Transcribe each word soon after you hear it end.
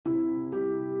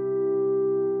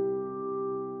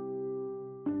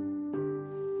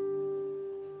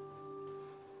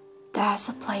There's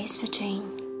a place between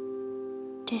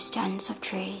two stands of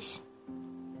trees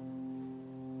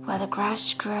where the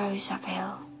grass grows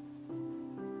uphill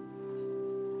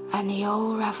and the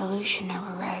old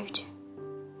Revolutionary Road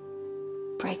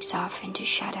breaks off into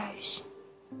shadows.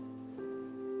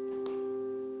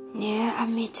 Near a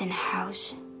meeting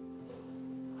house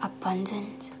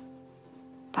abandoned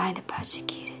by the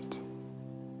persecuted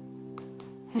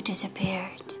who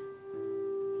disappeared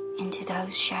into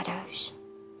those shadows.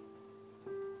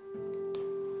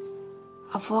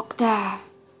 I've walked there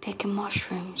picking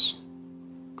mushrooms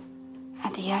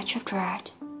at the edge of dread,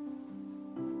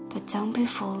 but don't be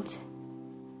fooled,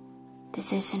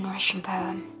 this isn't Russian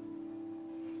poem.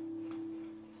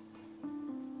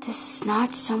 This is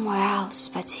not somewhere else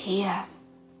but here,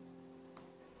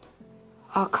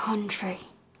 our country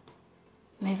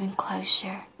moving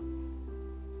closer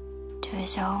to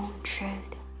its own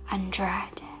truth and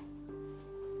dread,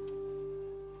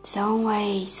 its own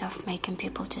ways of making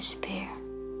people disappear.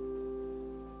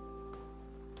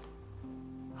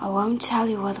 I won't tell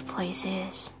you what the place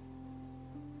is,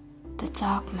 the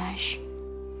dark mesh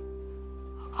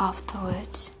of the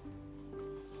woods,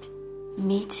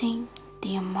 meeting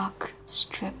the amok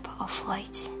strip of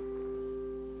light,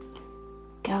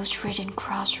 ghost-ridden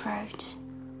crossroads,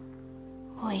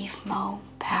 leaf mow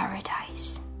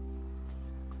paradise.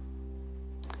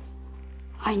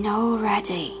 I know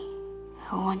already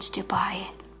who wants to buy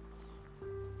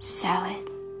it, sell it,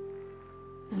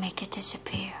 make it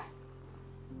disappear.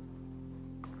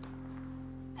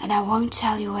 And I won't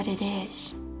tell you what it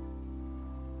is,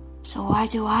 so why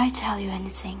do I tell you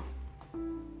anything?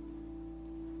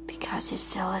 Because you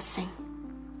still listen.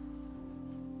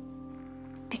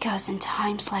 Because in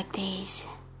times like these,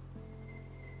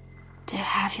 to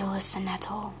have you listen at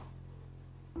all,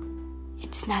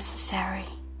 it's necessary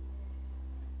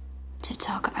to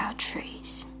talk about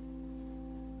trees.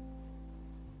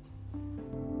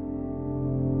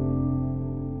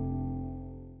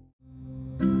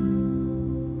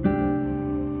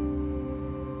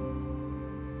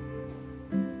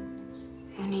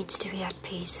 Who needs to be at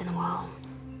peace in the world?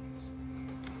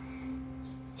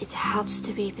 It helps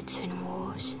to be between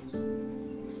wars,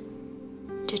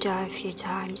 to die a few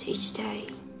times each day,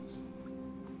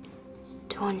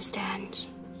 to understand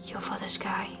your father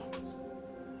sky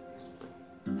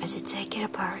as you take it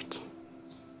apart,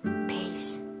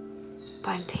 piece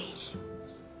by piece,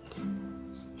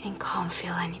 and can't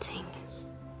feel anything.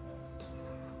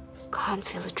 Can't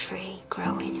feel the tree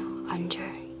growing under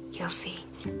your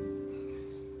feet.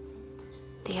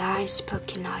 The eyes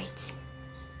spoke night,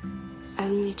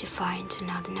 only to find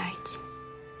another night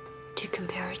to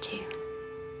compare it to.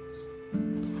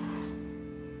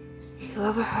 You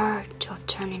ever heard of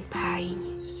turning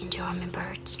pain into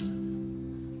hummingbirds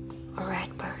or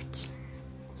redbirds?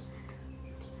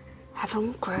 Haven't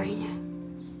we grown?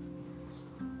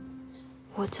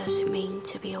 What does it mean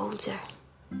to be older?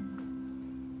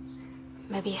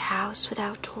 Maybe a house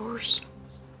without doors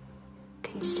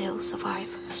can still survive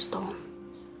a storm.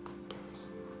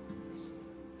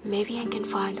 Maybe I can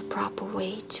find the proper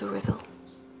way to rebel.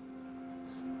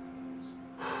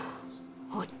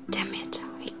 Oh damn it,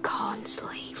 I can't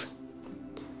sleep.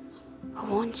 I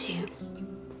want to,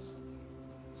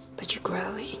 but you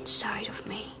grow inside of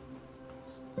me.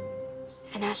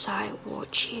 And as I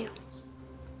watch you,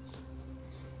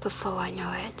 before I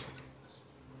know it,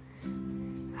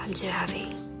 I'm too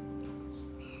heavy,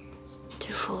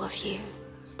 too full of you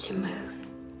to move.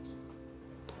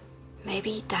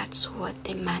 Maybe that's what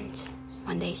they meant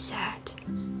when they said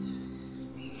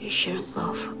you shouldn't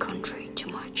love a country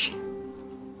too much.